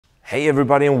Hey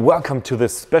everybody, and welcome to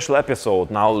this special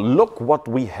episode. Now look what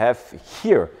we have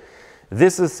here.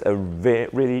 This is a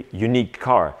really unique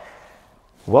car.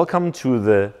 Welcome to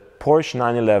the Porsche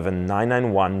 911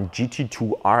 991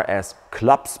 GT2 RS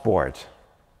Club Sport.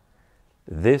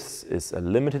 This is a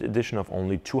limited edition of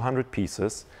only 200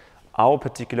 pieces. Our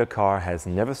particular car has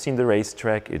never seen the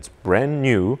racetrack. It's brand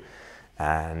new,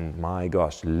 and my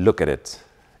gosh, look at it.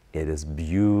 It is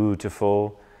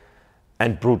beautiful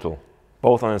and brutal,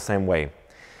 both on the same way.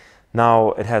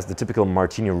 Now it has the typical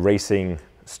Martini Racing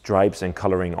stripes and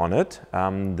coloring on it.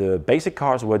 The basic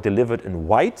cars were delivered in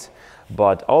white,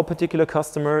 but our particular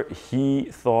customer, he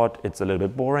thought it's a little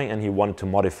bit boring and he wanted to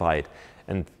modify it.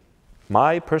 And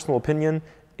my personal opinion,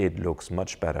 it looks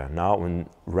much better. Now in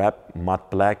wrap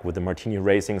matte black with the Martini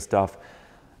Racing stuff,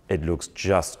 it looks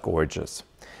just gorgeous.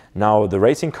 Now the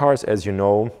racing cars, as you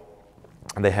know,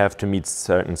 they have to meet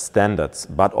certain standards,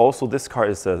 but also this car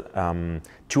is a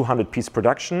 200-piece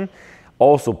production.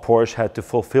 Also, Porsche had to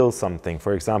fulfill something.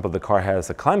 For example, the car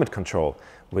has a climate control,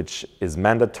 which is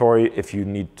mandatory if you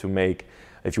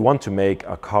want to make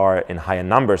a car in higher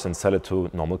numbers and sell it to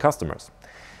normal customers.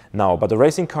 Now, but the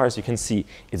racing car, as you can see,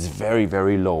 is very,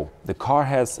 very low. The car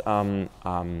has,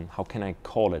 how can I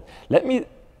call it? Let me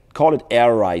call it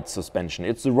air ride suspension.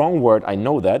 It's the wrong word, I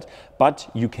know that,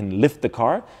 but you can lift the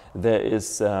car. There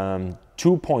is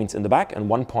 2 points in the back and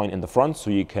 1 point in the front,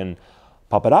 so you can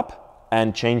pop it up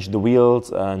and change the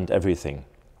wheels and everything.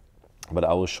 But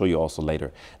I will show you also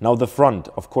later. Now the front,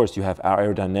 of course, you have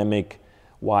aerodynamic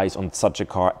wise on such a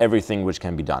car, everything which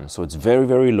can be done. So it's very,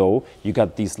 very low. You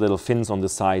got these little fins on the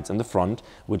sides and the front,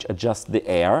 which adjust the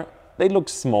air. They look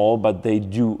small, but they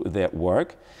do their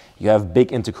work. You have big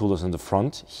intercoolers in the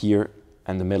front, here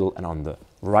in the middle and on the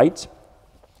right.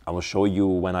 I will show you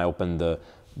when I open the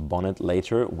bonnet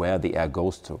later where the air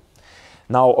goes to.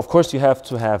 Now, of course, you have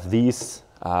to have these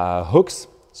hooks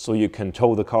so you can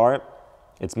tow the car.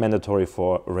 It's mandatory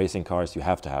for racing cars, you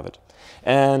have to have it.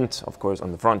 And of course,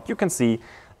 on the front, you can see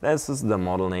this is the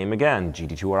model name again,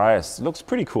 GT2 RS. Looks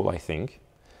pretty cool, I think.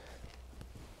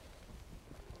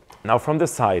 Now from the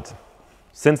side,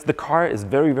 since the car is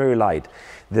very, very light,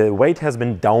 the weight has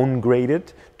been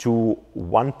downgraded to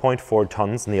 1.4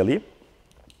 tons nearly.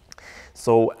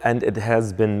 So, and it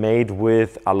has been made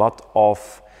with a lot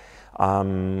of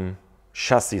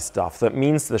chassis stuff. That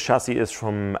means the chassis is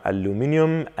from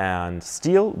aluminum and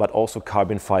steel, but also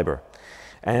carbon fiber.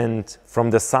 And from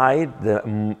the side,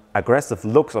 the aggressive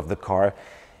looks of the car,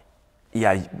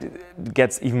 yeah,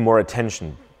 gets even more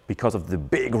attention because of the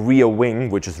big rear wing,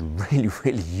 which is really,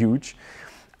 really huge.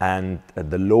 And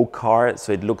the low car,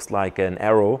 so it looks like an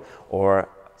arrow or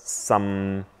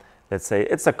some, let's say,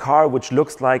 it's a car which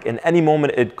looks like in any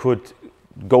moment it could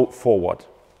go forward.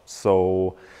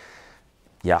 So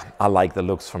yeah, I like the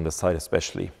looks from the side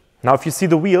especially. Now if you see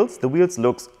the wheels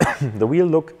looks, the wheel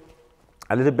look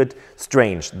a little bit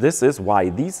strange. This is why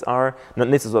these are,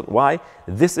 not this is not why,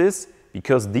 this is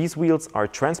because these wheels are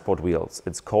transport wheels.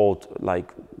 It's called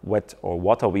like wet or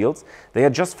water wheels. They are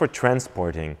just for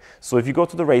transporting. So if you go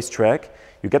to the racetrack,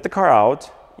 you get the car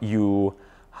out, you,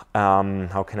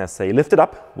 how can I say, lift it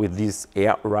up with these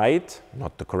air ride,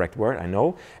 not the correct word, I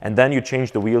know, and then you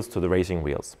change the wheels to the racing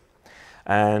wheels.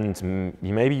 And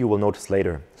maybe you will notice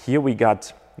later, here we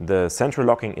got the central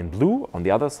locking in blue, on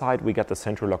the other side we got the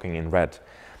central locking in red.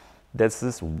 This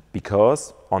is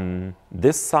because on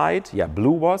this side, yeah,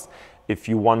 blue was, if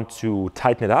you want to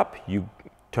tighten it up, you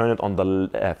turn it on the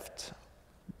left.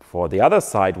 For the other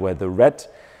side, where the red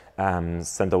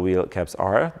center wheel caps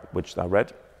are, which are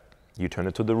red, you turn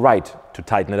it to the right to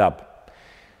tighten it up.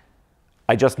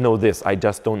 I just know this, I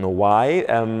just don't know why.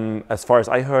 As far as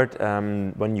I heard,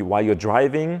 while you're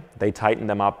driving, they tighten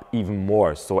them up even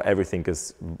more, so everything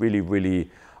is really, really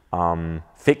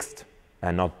fixed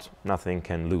and nothing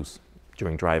can lose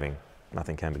during driving.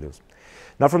 Nothing can be loose.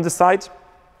 Now from the side,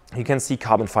 you can see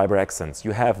carbon fiber accents.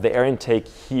 You have the air intake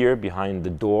here behind the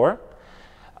door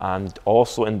and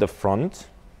also in the front,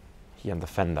 here in the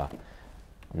fender.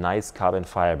 Nice carbon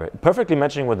fiber, perfectly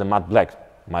matching with the matte black,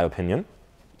 my opinion.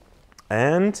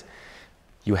 And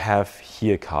you have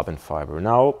here carbon fiber.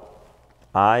 Now,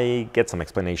 I get some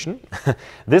explanation.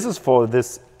 This is for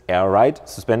this air ride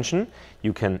suspension.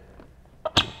 You can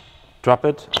drop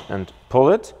it and pull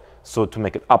it, so to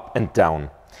make it up and down.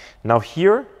 Now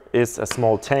here is a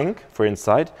small tank for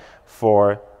inside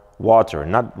for water,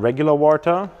 not regular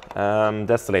water,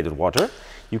 distilled water.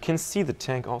 You can see the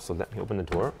tank also. Let me open the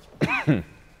door.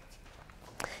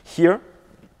 Here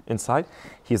inside,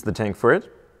 here's the tank for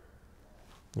it.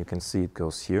 You can see it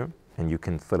goes here and you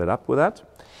can fill it up with that.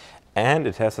 And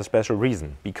it has a special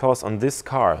reason, because on this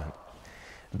car,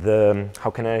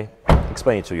 how can I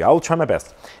explain it to you? I'll try my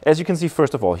best. As you can see,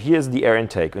 first of all, here's the air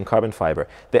intake in carbon fiber.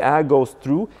 The air goes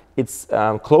through, it's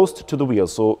closed to the wheel,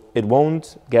 so it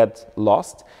won't get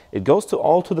lost. It goes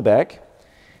all to the back,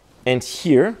 and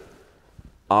here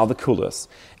are the coolers.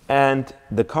 And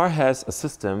the car has a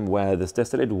system where this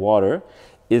distilled water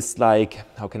is like,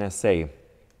 how can I say,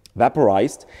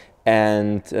 vaporized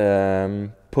and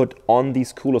put on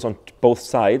these coolers on both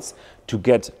sides to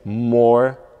get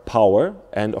more power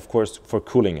and of course for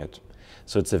cooling it.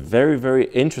 So it's a very, very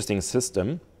interesting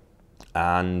system,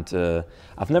 and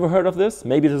I've never heard of this.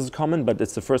 Maybe this is common, but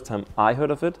it's the first time I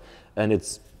heard of it, and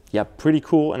it's pretty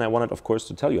cool, and I wanted of course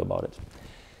to tell you about it.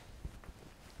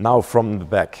 Now from the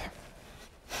back.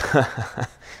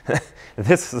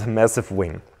 This is a massive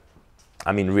wing.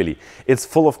 I mean, really, it's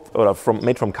full of,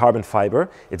 made from carbon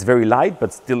fiber. It's very light,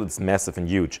 but still it's massive and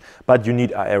huge. But you need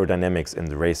aerodynamics in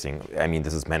the racing. I mean,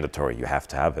 this is mandatory, you have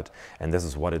to have it. And this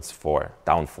is what it's for,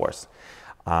 downforce.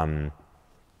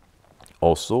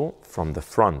 Also, from the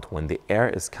front, when the air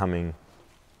is coming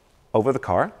over the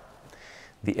car,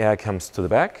 the air comes to the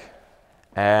back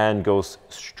and goes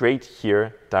straight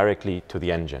here directly to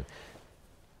the engine.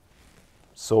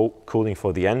 So, cooling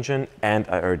for the engine and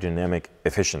aerodynamic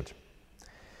efficient.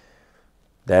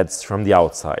 That's from the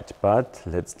outside, but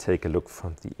let's take a look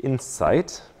from the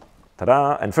inside.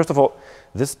 Ta-da! And first of all,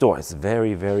 this door is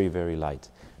very, very, very light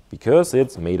because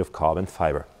it's made of carbon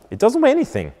fiber. It doesn't weigh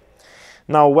anything.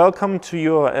 Now, welcome to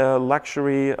your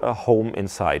luxury home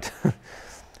inside.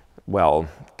 Well,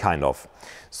 kind of.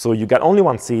 So you got only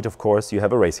one seat, of course. You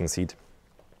have a racing seat,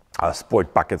 a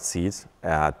sport bucket seat,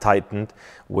 tightened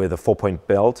with a 4-point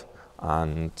belt,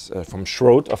 and from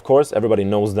Schroth, of course, everybody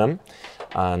knows them.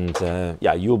 And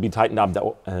yeah, you'll be tightened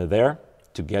up there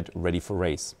to get ready for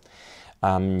race.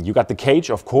 You got the cage,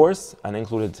 of course, an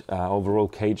included overall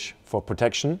cage for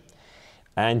protection.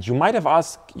 And you might have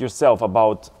asked yourself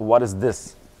about what is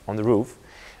this on the roof.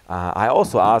 I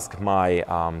also asked my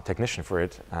technician for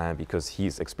it because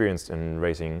he's experienced in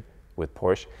racing with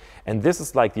Porsche. And this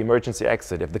is like the emergency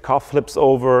exit. If the car flips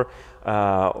over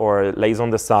or lays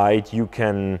on the side, you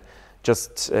can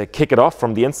just kick it off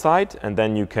from the inside, and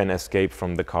then you can escape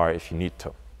from the car if you need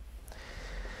to.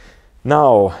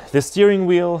 Now, the steering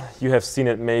wheel, you have seen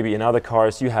it maybe in other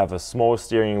cars. You have a small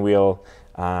steering wheel.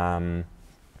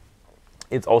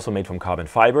 It's also made from carbon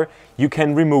fiber. You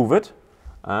can remove it.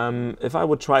 If I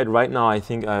would try it right now, I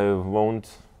think I won't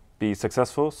be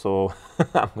successful, so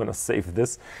I'm gonna save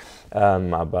this.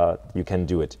 But you can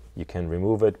do it. You can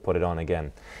remove it, put it on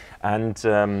again. And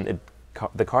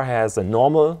the car has a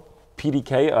normal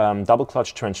PDK, double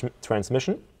clutch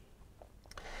transmission.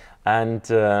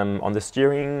 And on the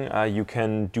steering, you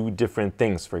can do different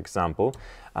things, for example.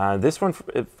 This one,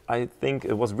 I think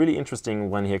it was really interesting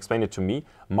when he explained it to me.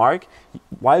 Mark,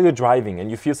 while you're driving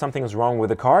and you feel something is wrong with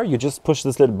the car, you just push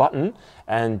this little button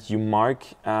and you mark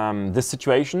this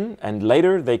situation, and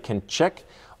later they can check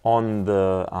on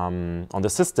the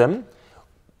system.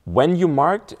 When you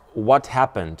marked what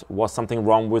happened, was something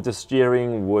wrong with the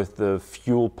steering, with the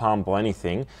fuel pump or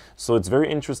anything. So it's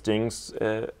very interesting.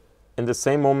 In the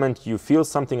same moment you feel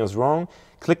something is wrong,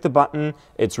 click the button,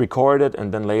 it's recorded,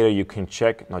 and then later you can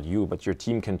check, not you, but your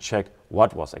team can check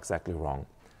what was exactly wrong.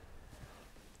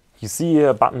 You see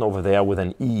a button over there with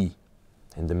an E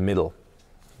in the middle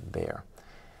there.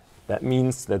 That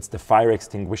means that's the fire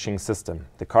extinguishing system.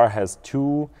 The car has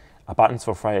two buttons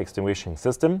for fire extinguishing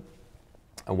system.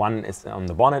 One is on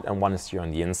the bonnet and one is here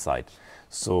on the inside.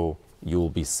 So you'll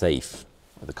be safe,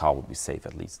 or the car will be safe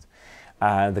at least.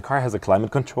 The car has a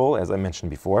climate control, as I mentioned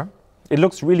before. It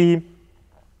looks really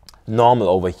normal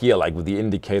over here, like with the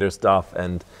indicator stuff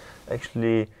and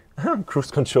actually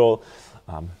cruise control.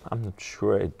 I'm not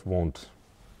sure it won't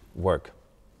work.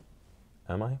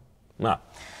 Am I? No.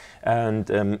 And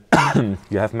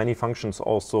you have many functions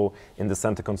also in the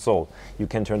center console. You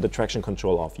can turn the traction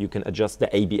control off. You can adjust the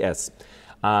ABS.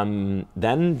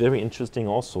 Then, very interesting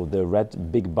also, the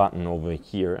red big button over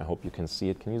here. I hope you can see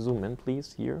it. Can you zoom in,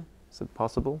 please, here? Is it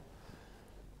possible?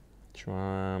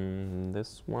 Try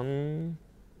this one.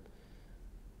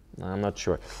 I'm not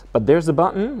sure. But there's a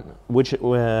button which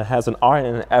has an R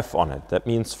and an F on it. That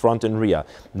means front and rear.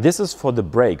 This is for the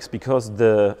brakes because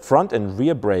the front and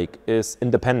rear brake is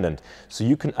independent. So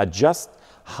you can adjust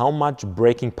how much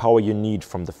braking power you need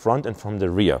from the front and from the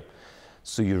rear.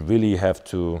 So you really have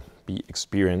to be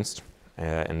experienced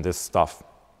in this stuff.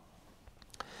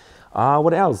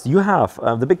 What else? You have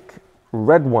the big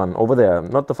red one over there.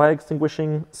 Not the fire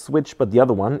extinguishing switch, but the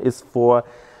other one is for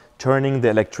turning the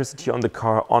electricity on the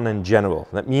car on in general.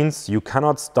 That means you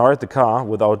cannot start the car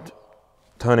without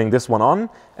turning this one on,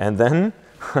 and then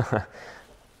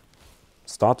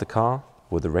start the car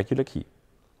with a regular key,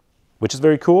 which is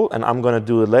very cool, and I'm going to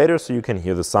do it later so you can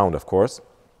hear the sound, of course.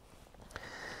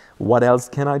 What else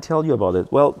can I tell you about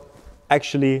it? Well,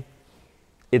 actually,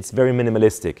 it's very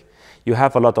minimalistic. You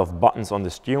have a lot of buttons on the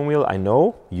steering wheel. I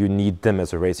know you need them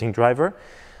as a racing driver,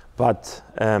 but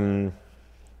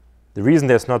the reason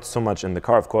there's not so much in the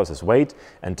car, of course, is weight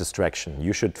and distraction.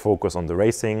 You should focus on the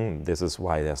racing. This is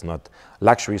why there's not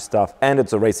luxury stuff, and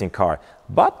it's a racing car.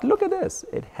 But look at this.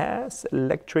 It has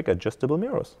electric adjustable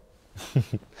mirrors.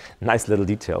 Nice little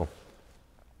detail.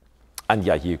 And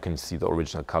yeah, here you can see the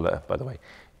original color, by the way.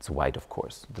 It's white, of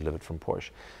course, delivered from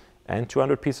Porsche. And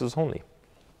 200 pieces only.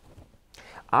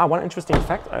 One interesting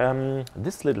fact,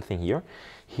 this little thing here,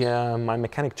 my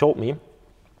mechanic told me,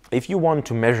 if you want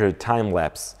to measure time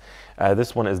lapse,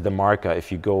 this one is the marker.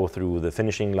 If you go through the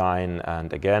finishing line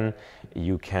and again,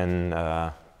 you can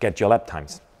get your lap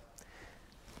times.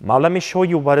 Now let me show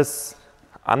you what is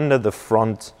under the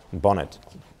front bonnet.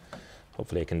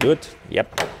 Hopefully I can do it.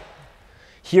 Yep.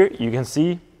 Here you can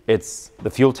see it's the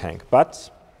fuel tank, but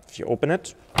if you open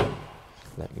it,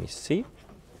 let me see.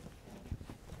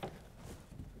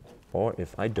 Or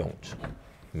if I don't,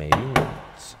 maybe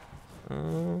not.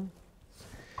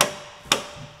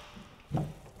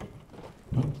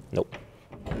 Nope.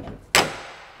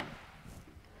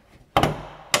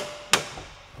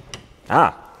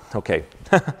 Okay.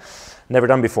 Never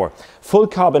done before. Full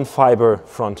carbon fiber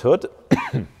front hood.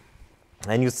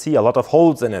 And you see a lot of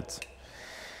holes in it.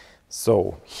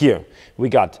 So here we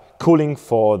got cooling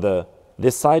for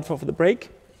this side for the brake.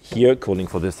 Here cooling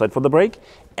for this side for the brake.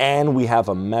 And we have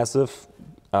a massive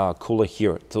cooler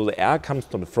here. So the air comes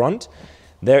to the front.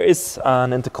 There is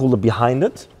an intercooler behind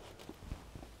it.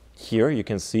 Here you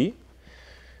can see.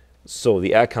 So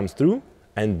the air comes through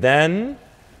and then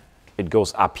it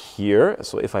goes up here.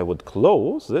 So if I would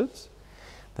close it,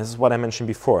 this is what I mentioned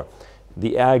before.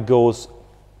 The air goes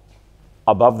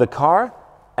above the car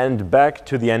and back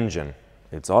to the engine.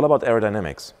 It's all about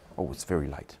aerodynamics. Oh, it's very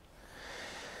light.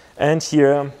 And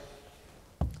here,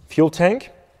 fuel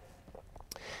tank.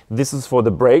 This is for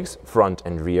the brakes, front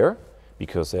and rear,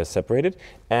 because they're separated.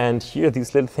 And here,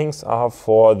 these little things are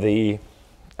for the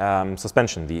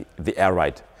suspension, the air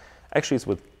ride. Actually, it's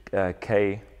with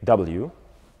KW,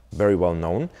 very well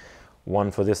known.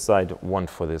 One for this side, one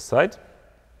for this side.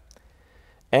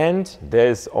 And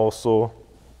there's also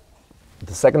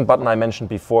the second button I mentioned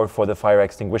before for the fire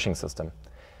extinguishing system.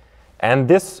 And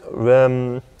this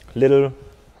little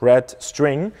red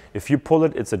string, if you pull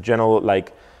it, it's a general,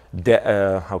 like,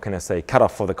 how can I say,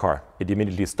 cutoff for the car. It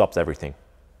immediately stops everything.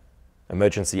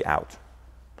 Emergency out.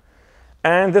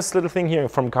 And this little thing here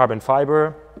from carbon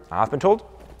fiber, I've been told,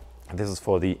 this is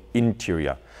for the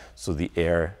interior. So the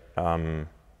air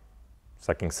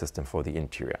sucking system for the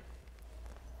interior.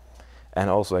 And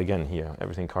also again here,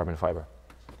 everything carbon fiber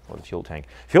for the fuel tank.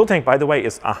 Fuel tank, by the way,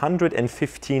 is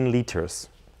 115 liters.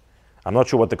 I'm not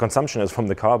sure what the consumption is from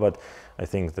the car, but I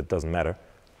think that doesn't matter.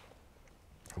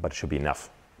 But it should be enough.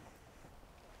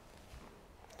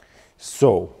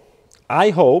 So,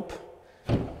 I hope,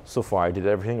 so far I did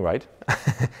everything right,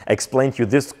 explained you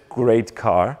this great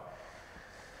car.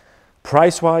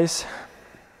 Price-wise,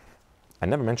 I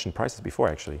never mentioned prices before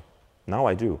actually. Now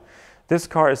I do. This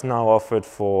car is now offered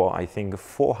for, I think,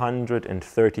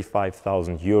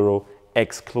 435,000 euro,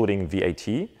 excluding VAT.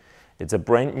 It's a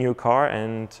brand new car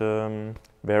and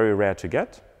very rare to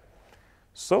get.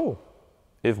 So,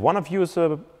 if one of you is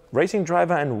a racing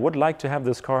driver and would like to have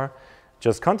this car,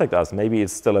 just contact us. Maybe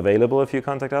it's still available if you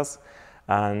contact us.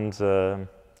 And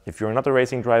if you're not a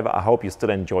racing driver, I hope you still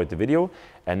enjoyed the video.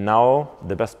 And now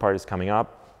the best part is coming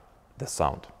up, the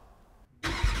sound.